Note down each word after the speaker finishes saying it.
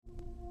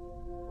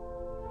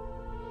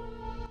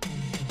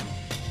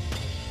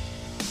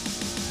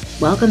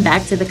Welcome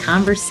back to The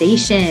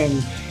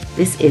Conversation.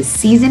 This is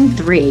season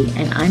 3,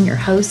 and I'm your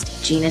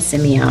host, Gina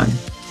Simeone.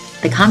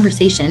 The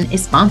Conversation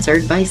is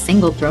sponsored by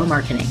Single Throw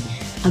Marketing,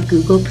 a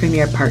Google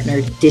Premier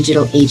partnered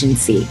digital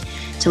agency.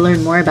 To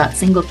learn more about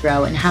Single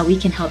Throw and how we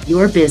can help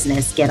your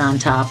business get on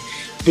top,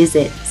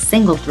 visit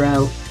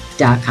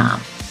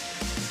singlethrow.com.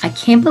 I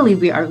can't believe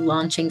we are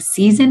launching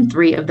season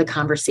 3 of The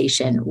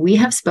Conversation. We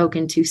have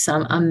spoken to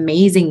some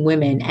amazing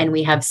women, and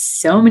we have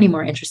so many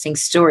more interesting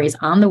stories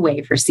on the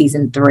way for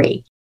season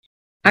 3.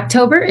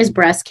 October is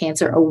Breast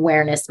Cancer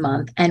Awareness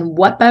Month, and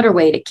what better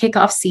way to kick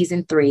off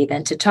season 3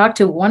 than to talk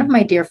to one of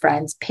my dear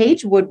friends,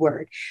 Paige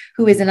Woodward,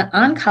 who is an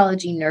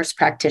oncology nurse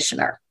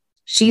practitioner.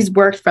 She's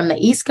worked from the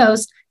East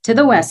Coast to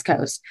the West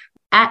Coast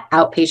at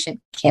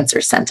outpatient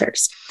cancer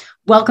centers.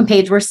 Welcome,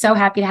 Paige. We're so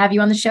happy to have you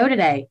on the show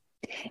today.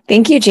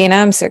 Thank you, Gina.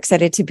 I'm so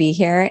excited to be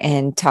here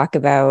and talk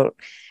about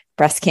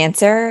breast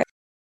cancer.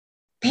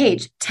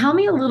 Paige, tell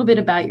me a little bit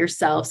about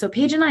yourself. So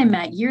Paige and I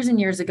met years and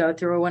years ago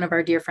through one of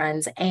our dear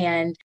friends,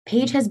 and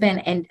Paige has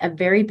been a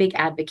very big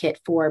advocate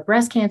for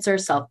breast cancer,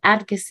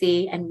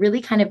 self-advocacy, and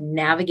really kind of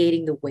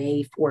navigating the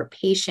way for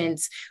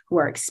patients who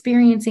are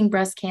experiencing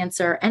breast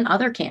cancer and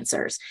other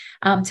cancers.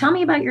 Tell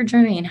me about your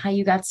journey and how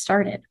you got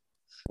started.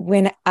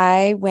 When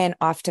I went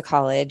off to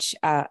college,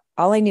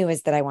 all I knew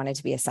is that I wanted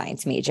to be a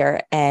science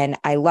major, and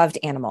I loved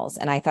animals,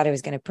 and I thought I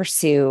was going to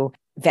pursue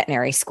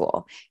veterinary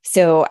school.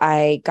 So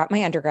I got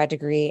my undergrad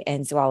degree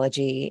in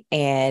zoology,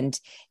 and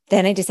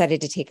then I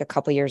decided to take a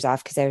couple years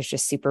off because I was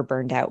just super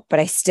burned out, but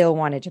I still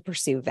wanted to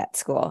pursue vet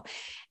school.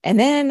 And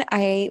then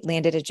I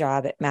landed a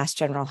job at Mass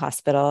General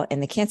Hospital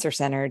in the Cancer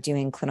Center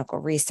doing clinical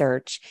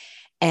research,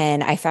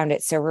 and I found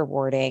it so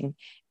rewarding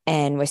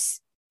and was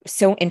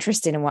so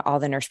interested in what all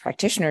the nurse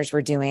practitioners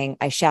were doing.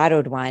 I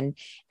shadowed one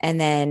and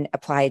then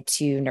applied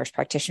to nurse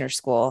practitioner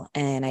school,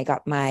 and I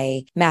got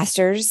my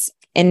master's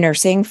in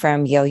nursing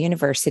from Yale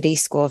University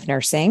School of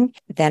Nursing.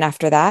 Then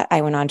after that,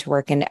 I went on to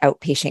work in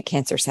outpatient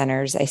cancer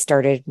centers. I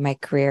started my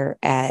career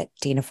at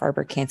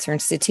Dana-Farber Cancer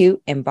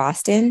Institute in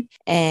Boston,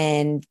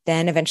 and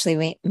then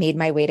eventually made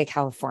my way to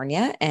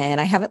California,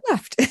 and I haven't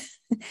left.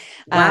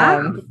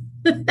 Wow.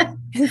 But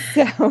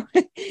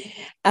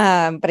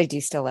I do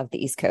still love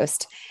the East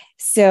Coast.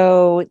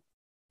 So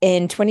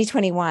in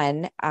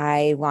 2021,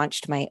 I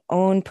launched my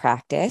own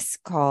practice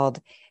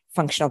called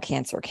Functional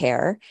Cancer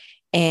Care.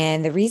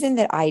 And the reason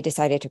that I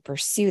decided to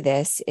pursue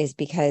this is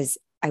because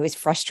I was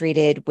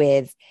frustrated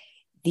with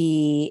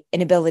the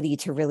inability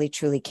to really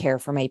truly care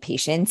for my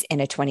patients in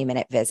a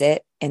 20-minute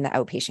visit in the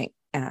outpatient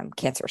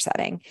cancer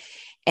setting.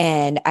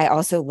 And I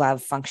also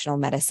love functional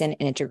medicine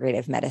and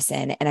integrative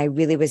medicine. And I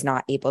really was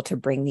not able to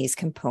bring these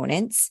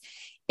components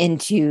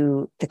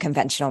into the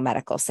conventional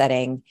medical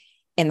setting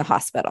in the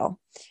hospital.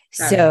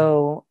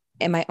 So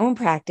in my own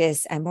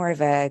practice, I'm more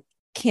of a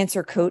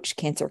cancer coach,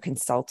 cancer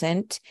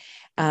consultant.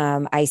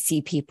 I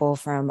see people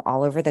from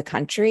all over the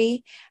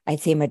country. I'd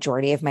say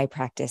majority of my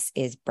practice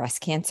is breast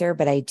cancer,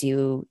 but I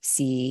do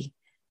see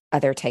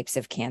other types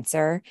of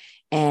cancer.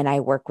 And I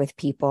work with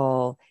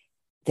people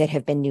that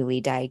have been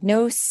newly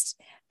diagnosed,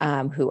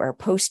 who are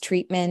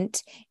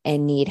post-treatment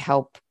and need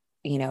help,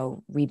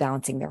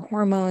 rebalancing their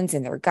hormones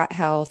and their gut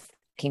health,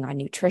 working on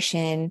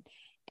nutrition.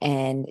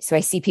 And so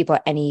I see people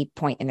at any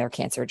point in their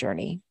cancer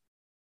journey.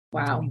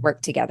 Wow. We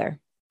work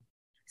together.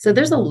 So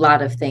there's a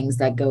lot of things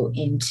that go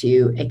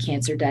into a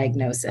cancer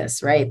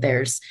diagnosis, right?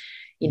 There's,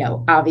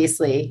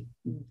 obviously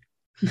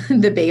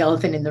the big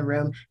elephant in the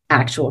room,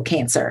 actual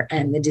cancer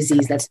and the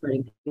disease that's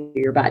spreading through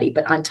your body.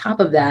 But on top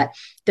of that,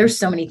 there's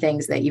so many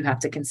things that you have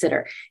to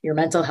consider: your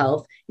mental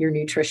health, your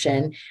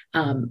nutrition,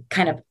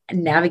 kind of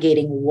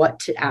navigating what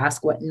to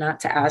ask, what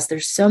not to ask.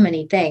 There's so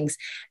many things.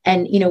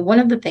 And, one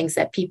of the things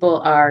that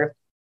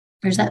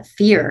there's that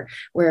fear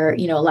where,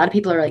 a lot of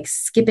people are like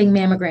skipping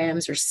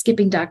mammograms or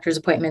skipping doctor's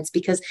appointments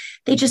because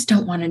they just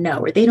don't want to know,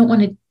 or they don't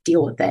want to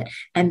deal with it.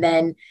 And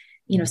then,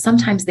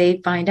 sometimes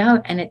they find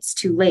out and it's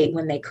too late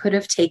when they could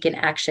have taken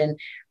action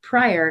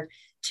prior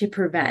to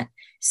prevent.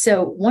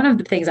 So one of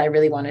the things I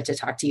really wanted to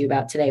talk to you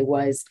about today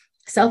was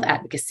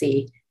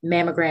self-advocacy,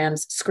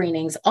 mammograms,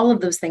 screenings, all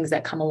of those things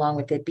that come along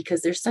with it,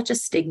 because there's such a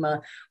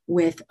stigma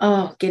with,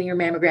 getting your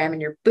mammogram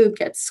and your boob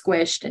gets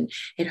squished and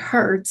it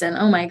hurts. And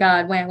oh my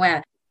God, wah,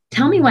 wah.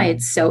 Tell me why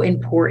it's so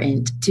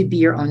important to be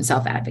your own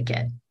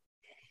self-advocate.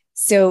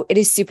 So it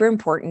is super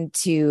important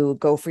to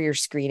go for your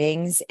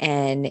screenings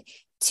and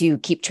to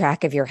keep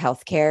track of your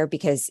healthcare,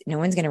 because no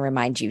one's going to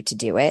remind you to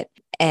do it.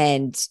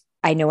 And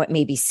I know it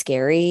may be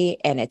scary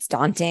and it's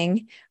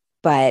daunting,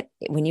 but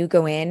when you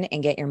go in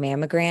and get your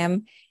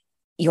mammogram,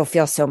 you'll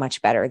feel so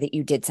much better that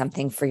you did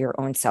something for your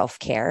own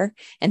self-care.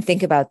 And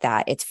think about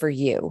that. It's for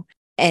you.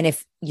 And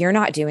if you're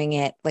not doing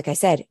it, like I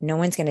said, no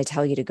one's going to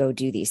tell you to go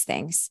do these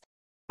things.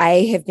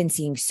 I have been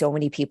seeing so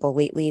many people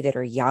lately that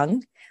are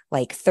young,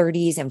 like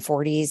 30s and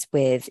 40s,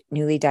 with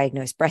newly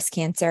diagnosed breast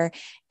cancer.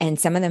 And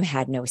some of them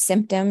had no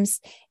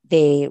symptoms.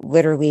 They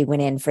literally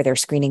went in for their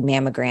screening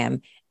mammogram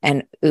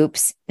and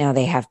oops, now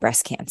they have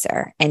breast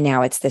cancer. And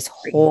now it's this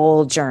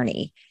whole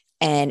journey,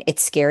 and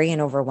it's scary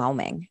and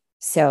overwhelming.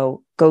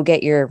 So go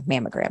get your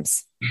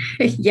mammograms.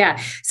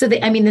 Yeah. So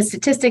the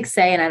statistics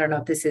say, and I don't know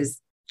if this has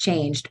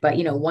changed, but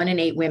 1 in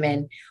 8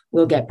 women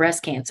will get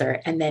breast cancer.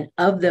 And then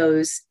of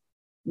those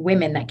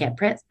women that get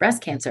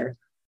breast cancer,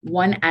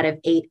 1 out of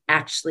 8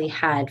 actually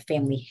had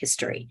family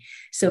history.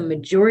 So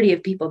majority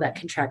of people that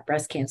contract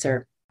breast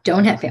cancer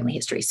don't have family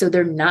history. So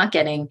they're not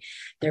getting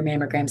their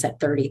mammograms at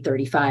 30,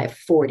 35,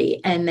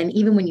 40. And then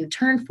even when you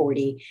turn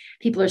 40,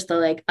 people are still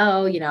like,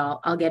 oh,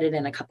 I'll get it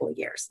in a couple of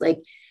years. Like,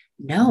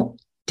 no,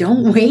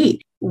 don't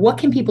wait. What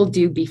can people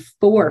do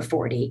before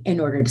 40 in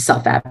order to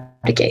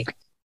self-advocate?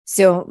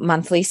 So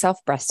monthly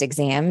self breast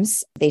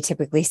exams, they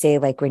typically say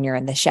like when you're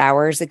in the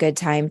shower is a good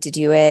time to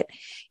do it,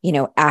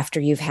 after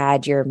you've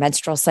had your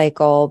menstrual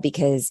cycle,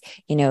 because,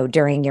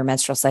 during your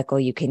menstrual cycle,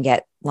 you can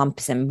get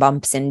lumps and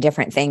bumps and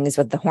different things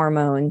with the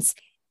hormones.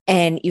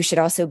 And you should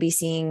also be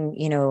seeing,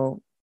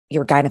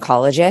 your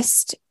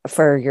gynecologist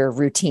for your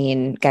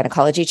routine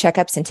gynecology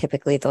checkups. And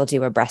typically they'll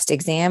do a breast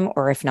exam,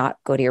 or if not,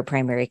 go to your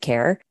primary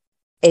care.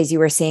 As you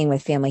were saying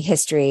with family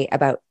history,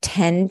 about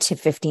 10 to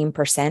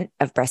 15%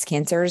 of breast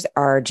cancers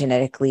are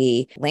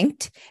genetically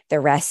linked. The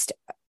rest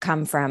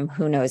come from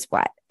who knows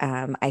what.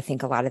 I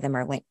think a lot of them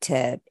are linked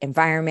to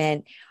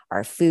environment,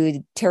 our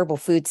food, terrible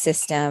food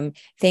system,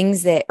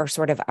 things that are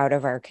sort of out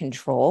of our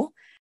control.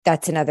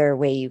 That's another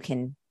way you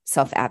can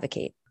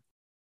self-advocate.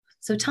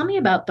 So tell me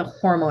about the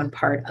hormone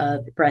part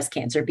of breast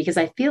cancer, because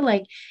I feel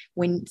like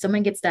when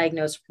someone gets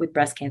diagnosed with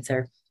breast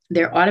cancer,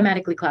 they're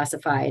automatically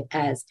classified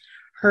as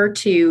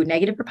HER2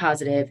 negative or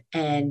positive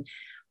and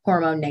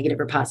hormone negative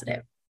or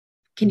positive.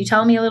 Can you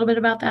tell me a little bit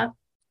about that?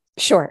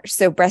 Sure.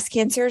 So breast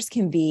cancers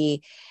can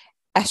be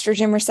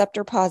estrogen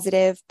receptor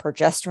positive,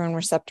 progesterone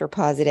receptor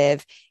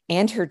positive,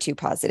 and HER2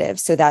 positive.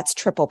 So that's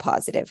triple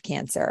positive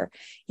cancer.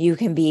 You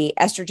can be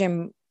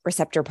estrogen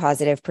receptor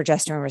positive,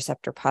 progesterone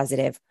receptor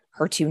positive,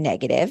 HER2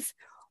 negative,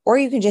 or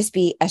you can just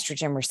be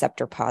estrogen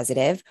receptor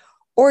positive,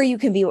 or you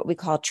can be what we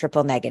call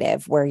triple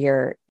negative, where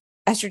you're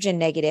estrogen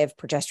negative,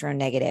 progesterone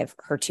negative,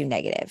 HER2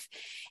 negative.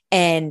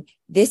 And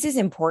this is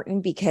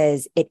important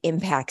because it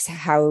impacts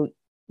how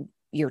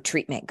your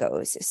treatment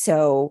goes.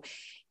 So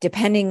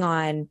depending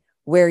on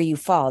where you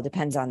fall,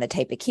 depends on the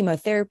type of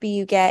chemotherapy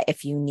you get,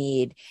 if you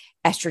need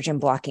estrogen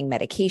blocking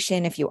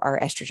medication, if you are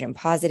estrogen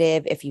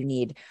positive, if you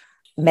need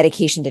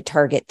medication to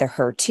target the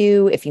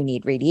HER2, if you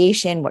need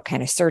radiation, what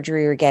kind of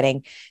surgery you're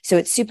getting. So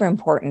it's super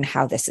important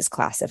how this is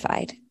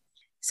classified.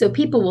 So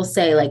people will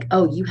say like,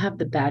 oh, you have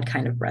the bad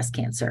kind of breast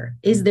cancer.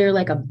 Is there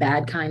like a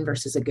bad kind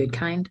versus a good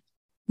kind?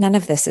 None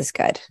of this is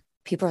good.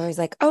 People are always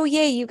like, oh,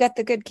 yay, you got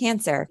the good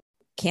cancer.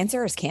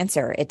 Cancer is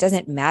cancer. It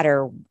doesn't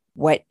matter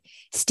what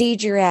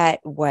stage you're at,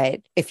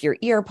 if you're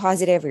ER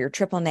positive or you're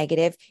triple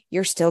negative,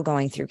 you're still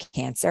going through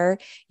cancer.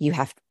 You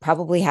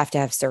probably have to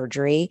have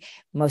surgery.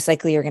 Most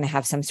likely you're going to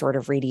have some sort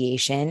of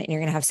radiation and you're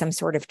going to have some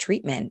sort of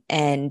treatment.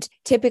 And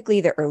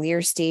typically the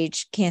earlier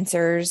stage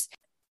cancers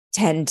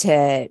tend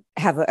to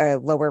have a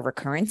lower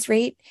recurrence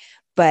rate.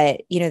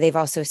 But, they've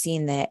also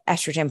seen that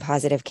estrogen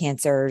positive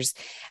cancers,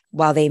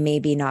 while they may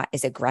be not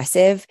as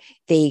aggressive,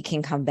 they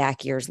can come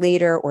back years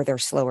later or they're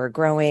slower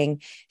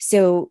growing.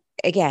 So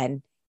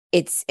again,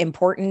 it's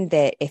important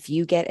that if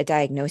you get a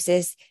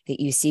diagnosis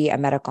that you see a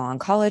medical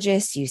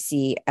oncologist, you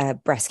see a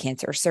breast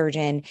cancer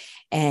surgeon,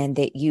 and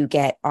that you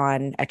get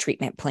on a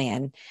treatment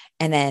plan.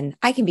 And then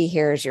I can be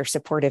here as your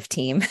supportive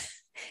team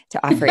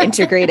to offer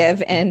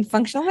integrative and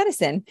functional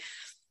medicine.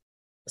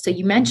 So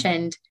you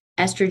mentioned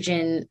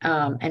estrogen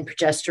and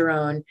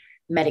progesterone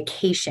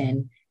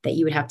medication that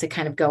you would have to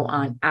kind of go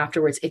on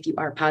afterwards if you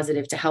are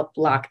positive to help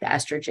block the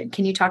estrogen.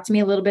 Can you talk to me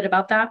a little bit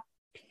about that?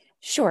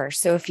 Sure.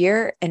 So if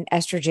you're an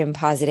estrogen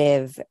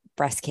positive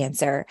breast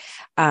cancer,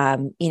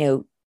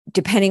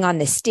 depending on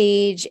the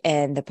stage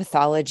and the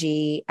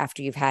pathology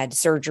after you've had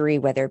surgery,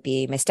 whether it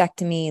be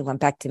mastectomy,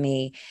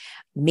 lumpectomy,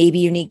 maybe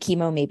you need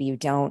chemo, maybe you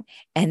don't.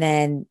 And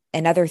then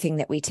another thing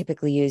that we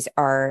typically use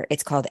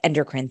it's called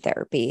endocrine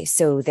therapy.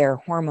 So they're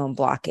hormone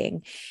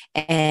blocking.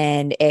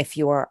 And if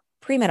you're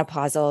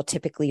premenopausal,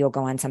 typically you'll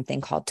go on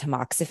something called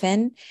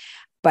tamoxifen.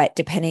 But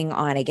depending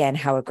on, again,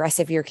 how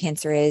aggressive your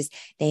cancer is,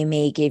 they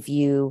may give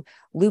you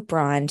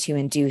Lupron to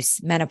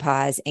induce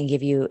menopause and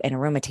give you an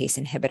aromatase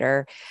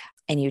inhibitor,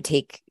 and you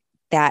take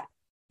that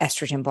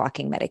estrogen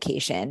blocking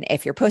medication.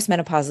 If you're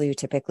postmenopausal, you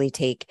typically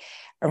take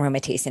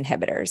aromatase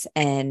inhibitors.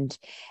 And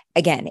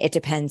again, it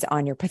depends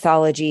on your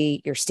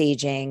pathology, your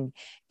staging,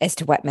 as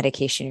to what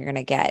medication you're going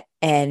to get.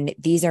 And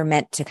these are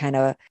meant to kind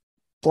of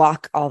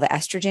block all the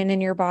estrogen in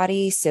your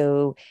body,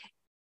 so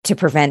to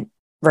prevent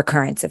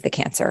recurrence of the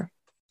cancer.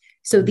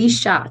 So these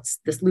shots,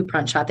 this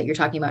Lupron shot that you're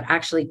talking about,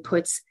 actually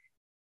puts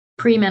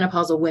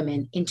premenopausal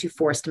women into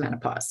forced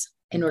menopause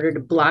in order to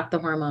block the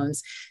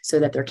hormones so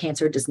that their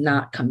cancer does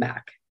not come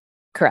back.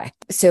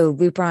 Correct. So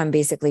Lupron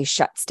basically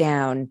shuts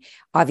down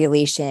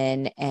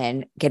ovulation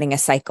and getting a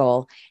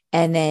cycle,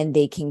 and then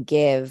they can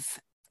give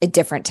a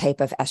different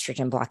type of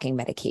estrogen blocking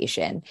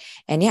medication.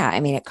 And yeah,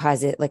 it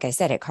causes, like I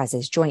said, it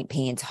causes joint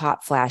pains,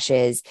 hot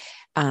flashes.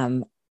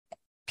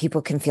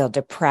 People can feel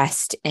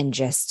depressed and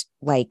just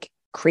like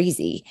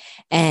crazy.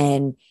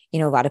 And,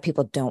 a lot of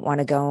people don't want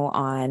to go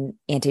on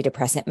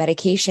antidepressant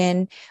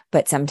medication,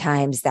 but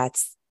sometimes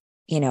that's,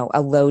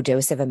 a low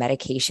dose of a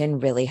medication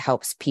really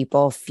helps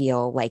people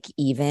feel like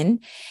even.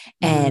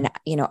 And,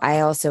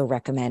 I also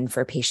recommend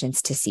for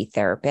patients to see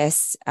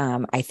therapists.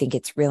 I think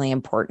it's really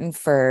important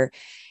for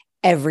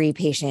every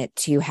patient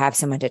to have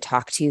someone to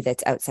talk to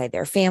that's outside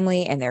their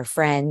family and their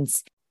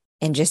friends,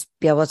 and just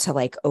be able to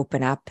like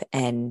open up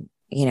and,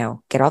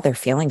 get all their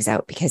feelings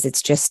out, because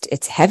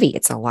it's heavy.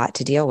 It's a lot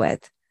to deal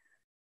with.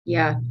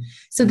 Yeah.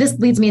 So this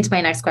leads me into my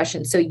next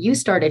question. So you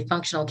started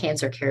functional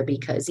cancer care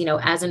because,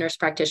 as a nurse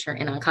practitioner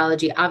in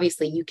oncology,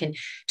 obviously you can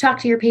talk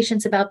to your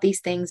patients about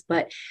these things,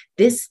 but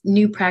this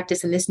new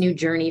practice and this new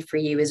journey for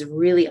you is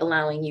really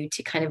allowing you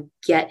to kind of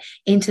get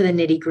into the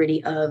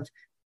nitty-gritty of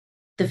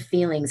the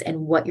feelings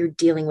and what you're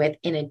dealing with,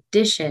 in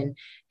addition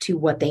to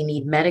what they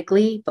need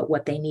medically, but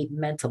what they need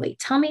mentally.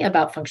 Tell me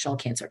about functional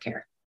cancer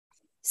care.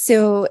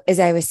 So as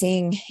I was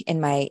saying in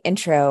my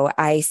intro,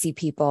 I see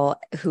people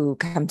who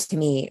come to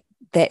me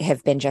that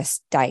have been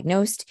just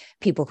diagnosed,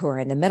 people who are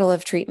in the middle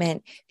of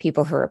treatment,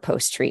 people who are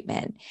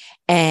post-treatment.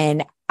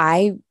 And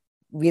I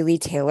really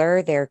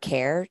tailor their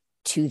care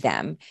to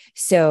them.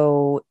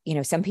 So,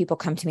 some people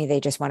come to me,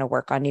 they just want to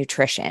work on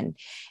nutrition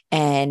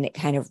and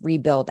kind of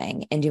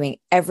rebuilding and doing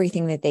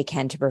everything that they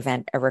can to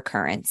prevent a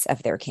recurrence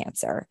of their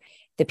cancer.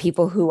 The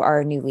people who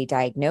are newly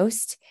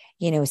diagnosed,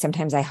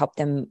 sometimes I help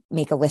them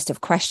make a list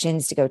of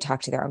questions to go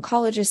talk to their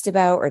oncologist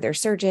about, or their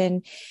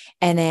surgeon.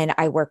 And then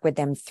I work with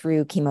them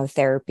through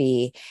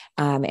chemotherapy,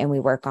 and we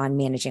work on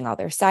managing all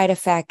their side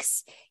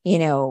effects,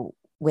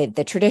 with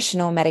the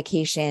traditional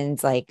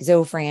medications like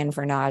Zofran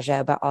for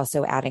nausea, but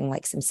also adding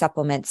like some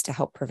supplements to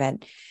help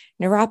prevent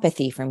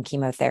neuropathy from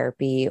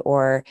chemotherapy.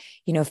 Or,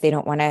 if they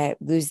don't want to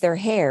lose their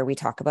hair, we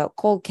talk about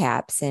cold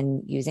caps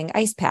and using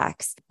ice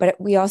packs. But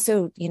we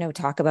also,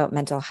 talk about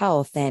mental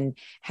health and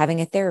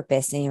having a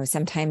therapist. And,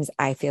 sometimes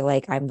I feel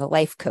like I'm the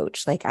life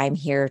coach, like I'm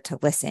here to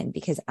listen,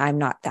 because I'm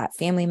not that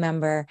family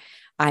member.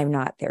 I'm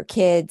not their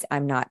kids.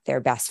 I'm not their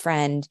best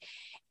friend,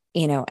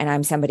 and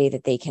I'm somebody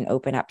that they can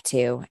open up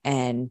to.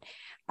 And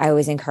I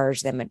always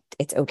encourage them,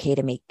 it's okay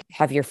to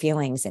have your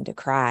feelings and to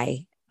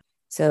cry.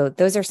 So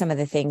those are some of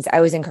the things. I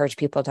always encourage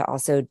people to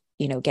also,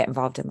 get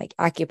involved in like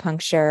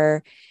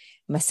acupuncture,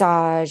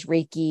 massage,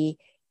 Reiki,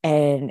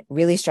 and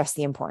really stress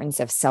the importance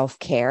of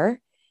self-care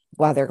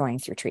while they're going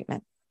through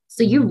treatment.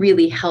 So you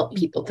really help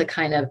people to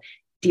kind of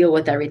deal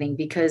with everything,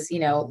 because,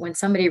 when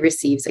somebody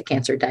receives a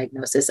cancer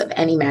diagnosis of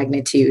any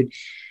magnitude,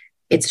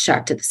 it's a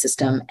shock to the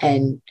system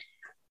and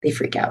they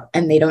freak out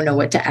and they don't know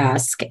what to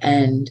ask.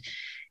 And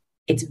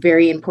it's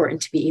very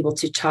important to be able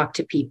to talk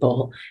to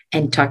people,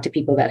 and talk to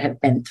people that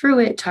have been through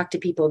it, talk to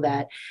people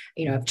that,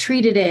 have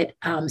treated it.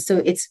 So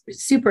it's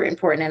super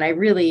important. And I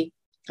really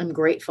am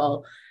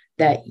grateful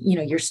that,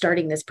 you're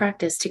starting this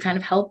practice to kind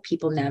of help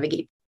people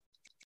navigate.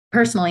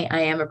 Personally,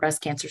 I am a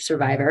breast cancer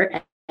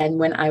survivor. And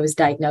when I was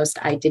diagnosed,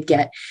 I did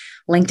get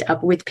linked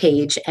up with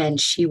Paige, and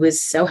she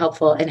was so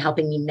helpful in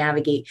helping me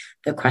navigate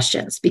the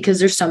questions, because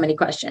there's so many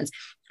questions.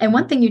 And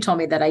one thing you told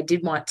me that I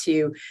did want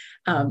to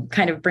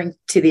kind of bring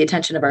to the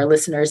attention of our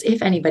listeners,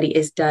 if anybody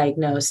is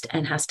diagnosed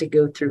and has to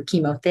go through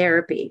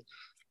chemotherapy,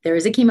 there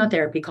is a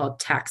chemotherapy called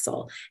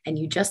Taxol. And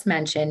you just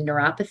mentioned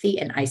neuropathy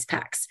and ice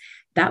packs.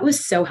 That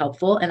was so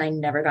helpful. And I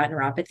never got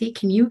neuropathy.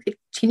 Can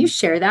you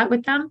share that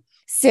with them?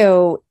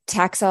 So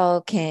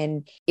Taxol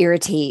can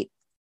irritate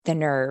the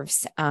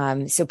nerves.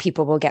 So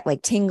people will get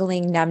like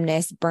tingling,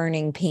 numbness,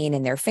 burning pain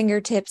in their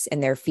fingertips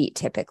and their feet.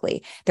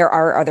 Typically, there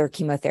are other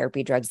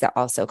chemotherapy drugs that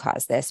also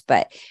cause this,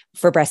 but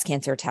for breast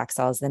cancer,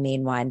 Taxol is the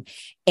main one.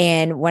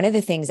 And one of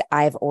the things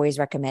I've always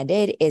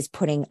recommended is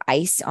putting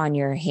ice on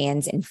your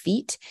hands and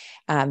feet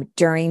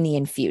during the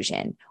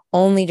infusion.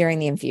 Only during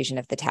the infusion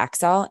of the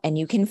Taxol. And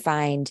you can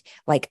find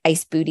like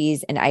ice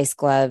booties and ice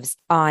gloves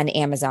on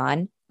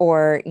Amazon,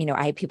 or,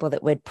 I have people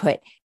that would put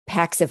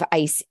packs of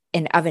ice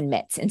in oven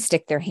mitts and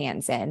stick their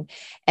hands in.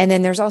 And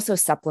then there's also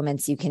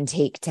supplements you can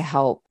take to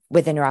help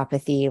with the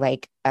neuropathy,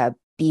 like a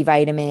B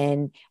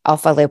vitamin,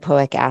 alpha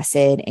lipoic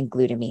acid, and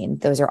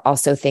glutamine. Those are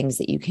also things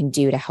that you can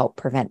do to help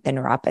prevent the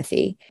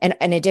neuropathy. And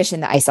in addition,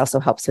 the ice also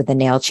helps with the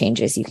nail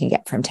changes you can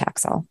get from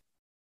Taxol.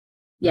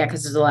 Yeah,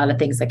 because there's a lot of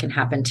things that can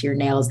happen to your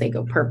nails. They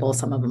go purple,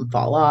 some of them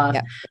fall off.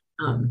 Yeah.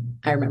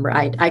 I remember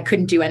I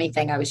couldn't do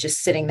anything. I was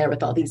just sitting there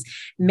with all these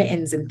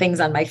mittens and things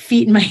on my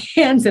feet and my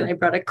hands, and I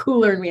brought a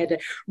cooler and we had to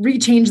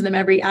rechange them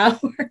every hour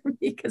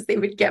because they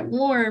would get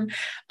warm.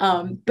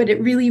 But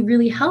it really,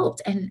 really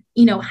helped. And,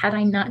 had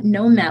I not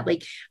known that,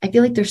 like, I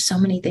feel like there's so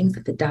many things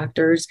that the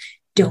doctors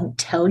don't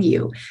tell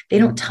you. They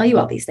don't tell you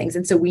all these things.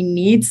 And so we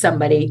need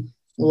somebody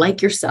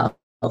like yourself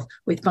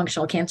with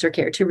functional cancer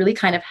care to really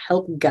kind of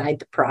help guide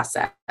the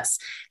process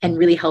and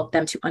really help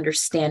them to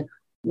understand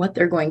what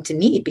they're going to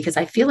need, because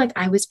I feel like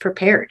I was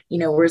prepared,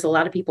 whereas a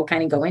lot of people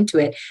kind of go into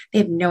it, they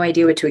have no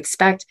idea what to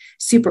expect,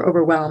 super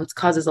overwhelmed,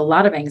 causes a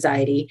lot of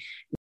anxiety.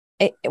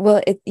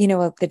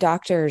 The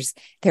doctors,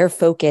 their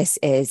focus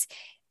is,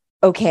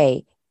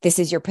 okay, this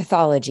is your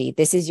pathology,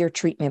 this is your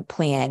treatment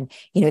plan.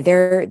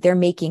 They're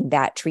making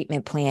that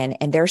treatment plan,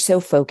 and they're so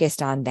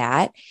focused on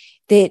that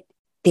they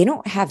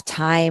don't have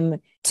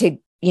time to,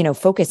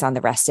 focus on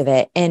the rest of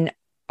it. And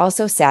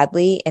also,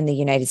 sadly, in the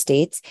United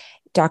States,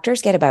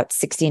 doctors get about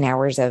 16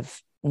 hours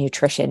of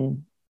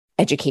nutrition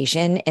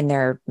education in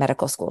their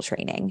medical school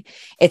training.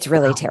 It's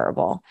really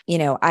terrible.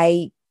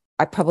 I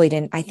probably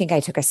didn't, I think I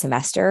took a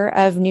semester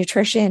of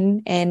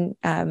nutrition in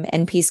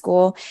NP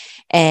school,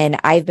 and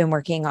I've been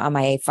working on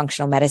my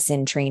functional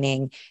medicine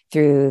training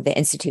through the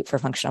Institute for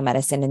Functional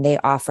Medicine, and they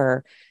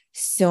offer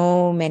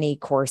so many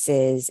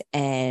courses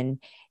and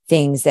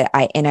things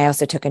I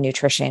also took a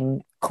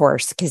nutrition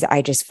course because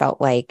I just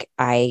felt like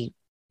I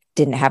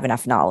didn't have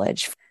enough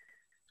knowledge.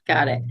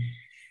 Got it.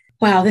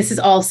 Wow, this is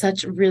all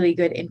such really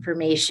good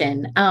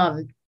information.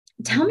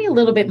 Tell me a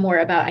little bit more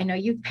about, I know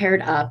you've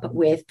paired up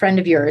with a friend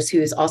of yours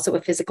who's also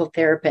a physical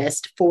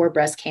therapist for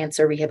breast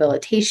cancer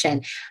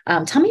rehabilitation.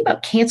 Tell me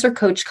about Cancer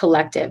Coach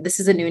Collective.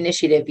 This is a new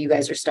initiative you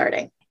guys are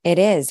starting. It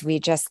is. We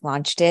just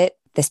launched it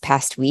this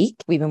past week.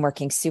 We've been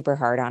working super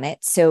hard on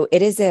it. So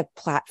it is a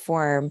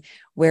platform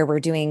where we're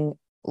doing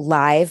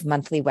live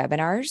monthly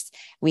webinars.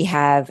 We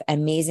have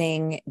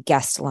amazing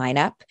guest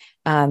lineup.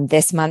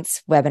 This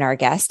month's webinar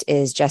guest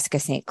is Jessica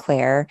St.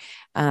 Clair.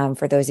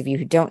 For those of you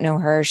who don't know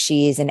her,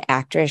 she's an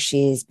actress.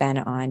 She's been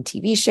on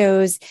TV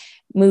shows,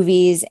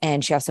 movies,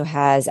 and she also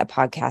has a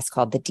podcast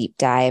called The Deep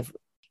Dive.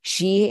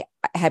 She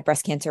had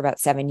breast cancer about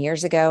 7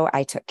 years ago.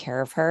 I took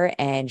care of her,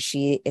 and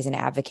she is an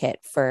advocate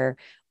for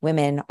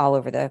women all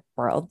over the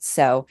world.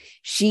 So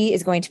she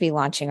is going to be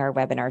launching our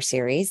webinar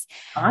series.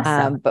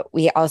 Awesome. But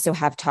we also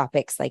have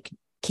topics like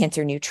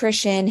cancer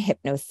nutrition,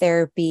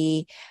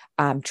 hypnotherapy,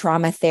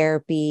 trauma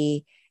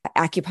therapy,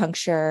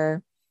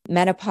 acupuncture,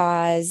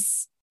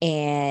 menopause,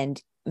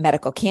 and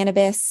medical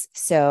cannabis.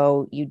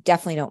 So you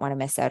definitely don't want to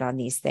miss out on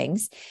these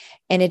things.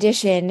 In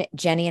addition,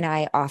 Jenny and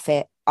I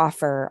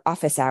offer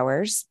office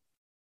hours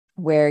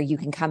where you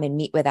can come and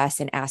meet with us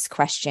and ask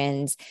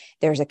questions.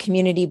 There's a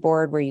community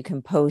board where you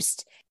can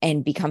post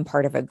and become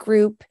part of a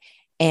group.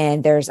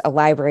 And there's a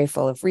library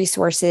full of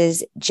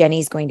resources.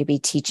 Jenny's going to be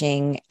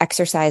teaching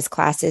exercise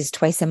classes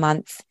twice a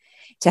month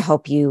to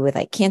help you with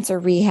like cancer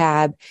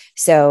rehab.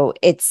 So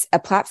it's a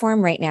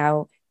platform right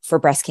now for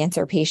breast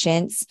cancer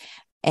patients.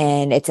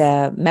 And it's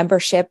a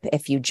membership.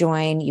 If you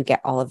join, you get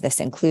all of this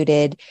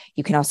included.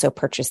 You can also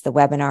purchase the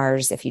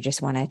webinars if you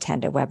just want to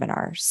attend a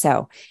webinar.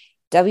 So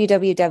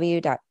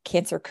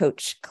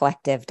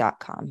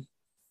www.cancercoachcollective.com.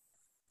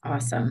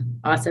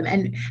 Awesome.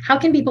 And how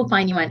can people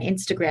find you on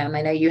Instagram?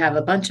 I know you have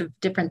a bunch of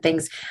different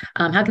things.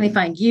 How can they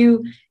find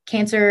you,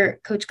 Cancer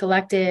Coach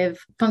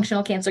Collective,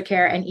 Functional Cancer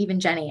Care, and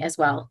even Jenny as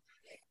well?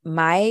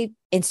 My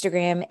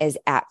Instagram is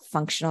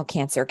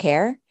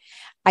 @functionalcancercare.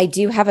 I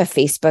do have a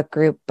Facebook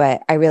group,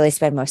 but I really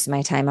spend most of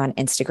my time on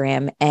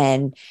Instagram.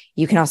 And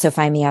you can also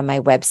find me on my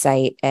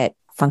website at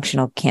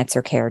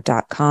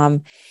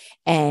functionalcancercare.com.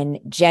 And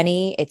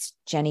Jenny, it's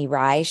Jenny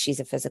Rye. She's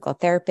a physical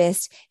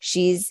therapist.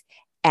 She's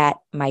at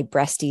My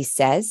Breastie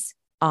Says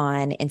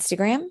on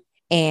Instagram.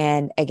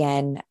 And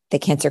again, the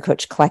Cancer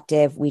Coach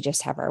Collective, we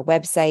just have our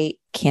website,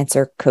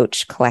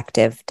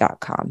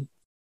 cancercoachcollective.com.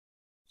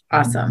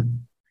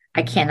 Awesome.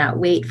 I cannot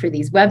wait for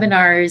these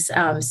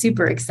webinars.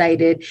 Super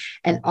excited,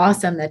 and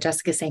awesome that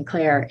Jessica St.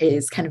 Clair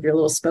is kind of your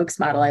little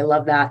spokesmodel. I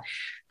love that.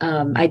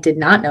 I did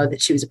not know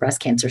that she was a breast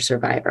cancer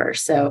survivor.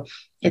 So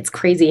it's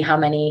crazy how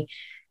many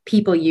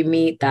people you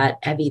meet that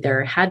have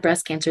either had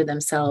breast cancer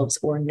themselves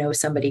or know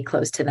somebody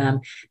close to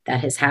them that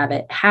has had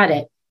it.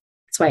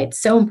 That's why it's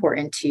so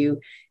important to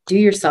do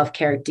your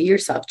self-care, do your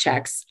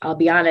self-checks. I'll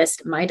be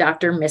honest, my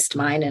doctor missed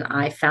mine and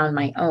I found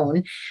my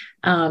own.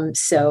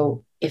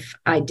 So if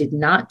I did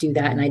not do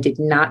that and I did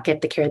not get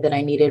the care that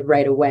I needed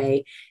right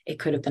away, it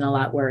could have been a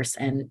lot worse.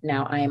 And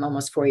now I am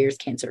almost 4 years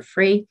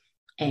cancer-free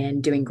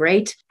and doing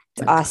great.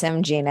 It's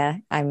awesome,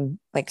 Gina. I'm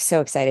like so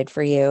excited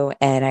for you.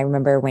 And I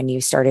remember when you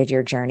started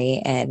your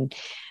journey, and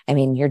I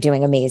mean, you're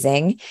doing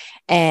amazing.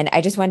 And I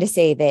just wanted to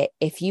say that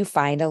if you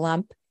find a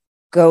lump,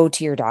 go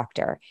to your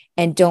doctor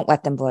and don't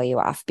let them blow you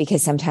off,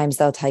 because sometimes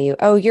they'll tell you,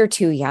 oh, you're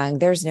too young.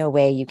 There's no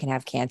way you can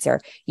have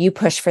cancer. You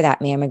push for that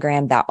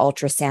mammogram, that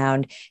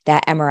ultrasound,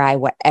 that MRI,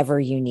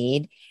 whatever you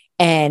need.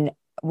 And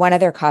one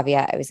other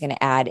caveat I was going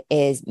to add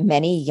is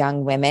many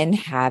young women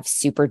have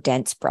super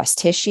dense breast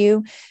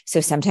tissue. So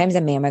sometimes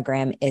a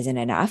mammogram isn't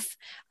enough.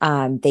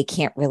 They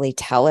can't really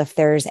tell if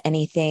there's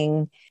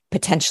anything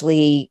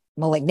potentially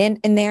malignant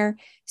in there.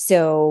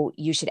 So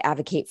you should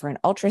advocate for an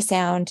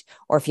ultrasound,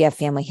 or if you have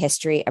family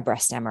history, a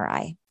breast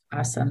MRI.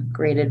 Awesome.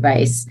 Great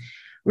advice.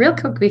 Real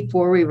quick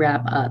before we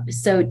wrap up.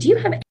 So do you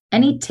have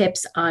any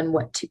tips on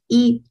what to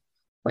eat,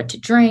 what to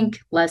drink,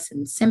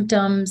 lessen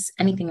symptoms,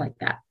 anything like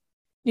that?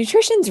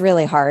 Nutrition's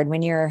really hard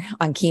when you're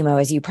on chemo,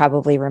 as you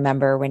probably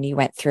remember when you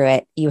went through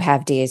it. You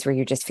have days where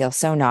you just feel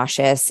so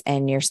nauseous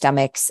and your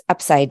stomach's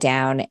upside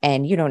down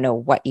and you don't know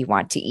what you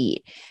want to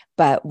eat.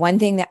 But one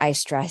thing that I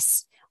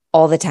stress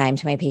all the time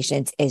to my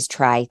patients is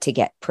try to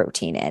get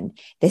protein in.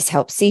 This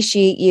helps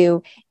satiate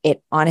you.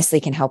 It honestly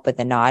can help with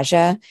the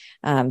nausea.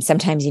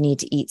 Sometimes you need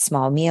to eat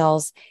small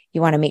meals.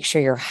 You want to make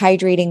sure you're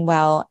hydrating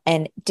well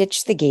and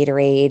ditch the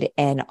Gatorade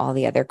and all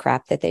the other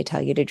crap that they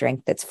tell you to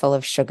drink that's full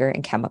of sugar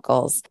and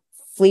chemicals.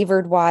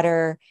 Flavored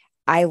water.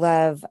 I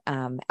love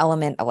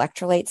Element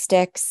electrolyte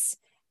sticks.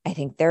 I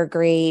think they're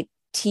great.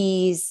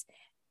 Teas,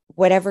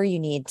 whatever you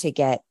need to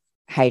get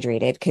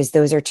hydrated, because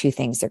those are two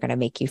things that are going to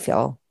make you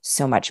feel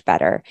so much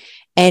better.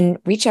 And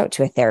reach out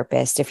to a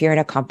therapist. If you're in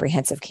a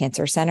comprehensive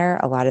cancer center,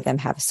 a lot of them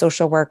have a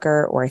social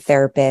worker or a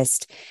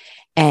therapist,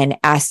 and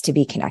ask to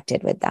be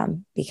connected with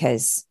them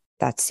because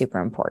that's super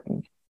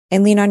important.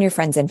 And lean on your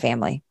friends and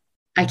family.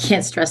 I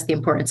can't stress the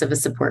importance of a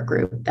support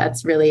group.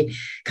 That's really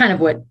kind of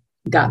what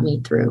got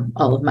me through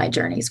all of my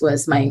journeys,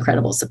 was my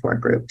incredible support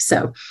group.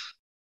 So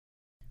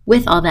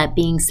with all that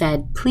being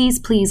said, please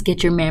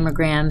get your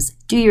mammograms,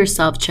 do your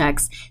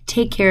self-checks,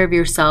 take care of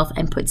yourself,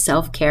 and put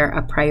self-care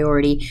a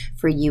priority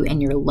for you and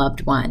your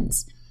loved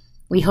ones.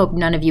 We hope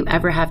none of you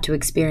ever have to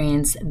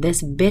experience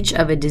this bitch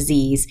of a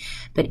disease,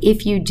 but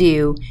if you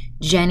do,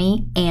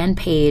 Jenny and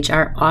Paige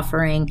are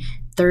offering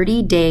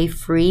 30-day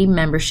free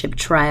membership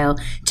trial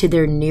to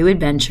their new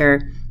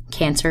adventure,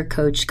 Cancer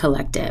Coach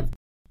Collective.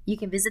 You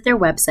can visit their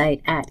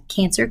website at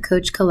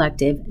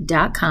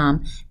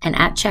cancercoachcollective.com and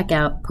at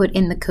checkout, put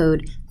in the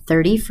code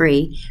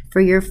 30FREE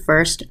for your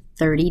first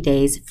 30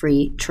 days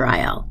free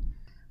trial.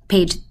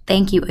 Paige,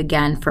 thank you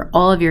again for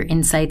all of your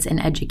insights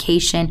and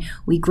education.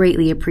 We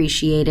greatly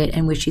appreciate it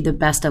and wish you the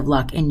best of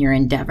luck in your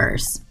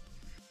endeavors.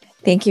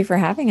 Thank you for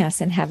having us,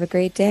 and have a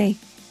great day.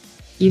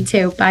 You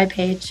too. Bye,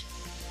 Paige.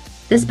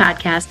 This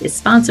podcast is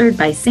sponsored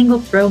by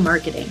Single Throw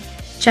Marketing.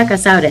 Check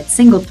us out at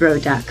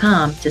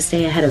singlethrow.com to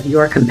stay ahead of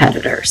your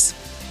competitors.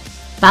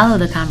 Follow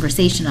the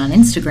conversation on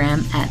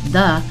Instagram at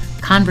The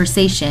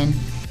Conversation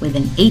with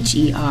an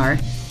HER.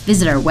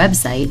 Visit our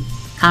website,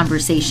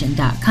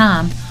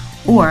 conversation.com,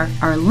 or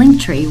our link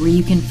tree where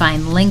you can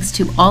find links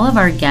to all of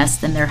our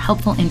guests and their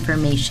helpful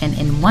information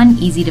in one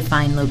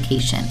easy-to-find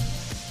location,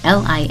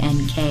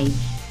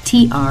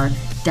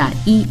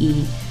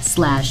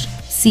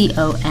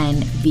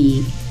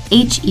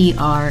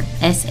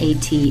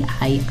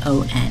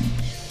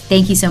 linktr.ee/CONVHERSATION.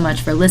 Thank you so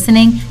much for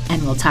listening,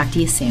 and we'll talk to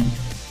you soon.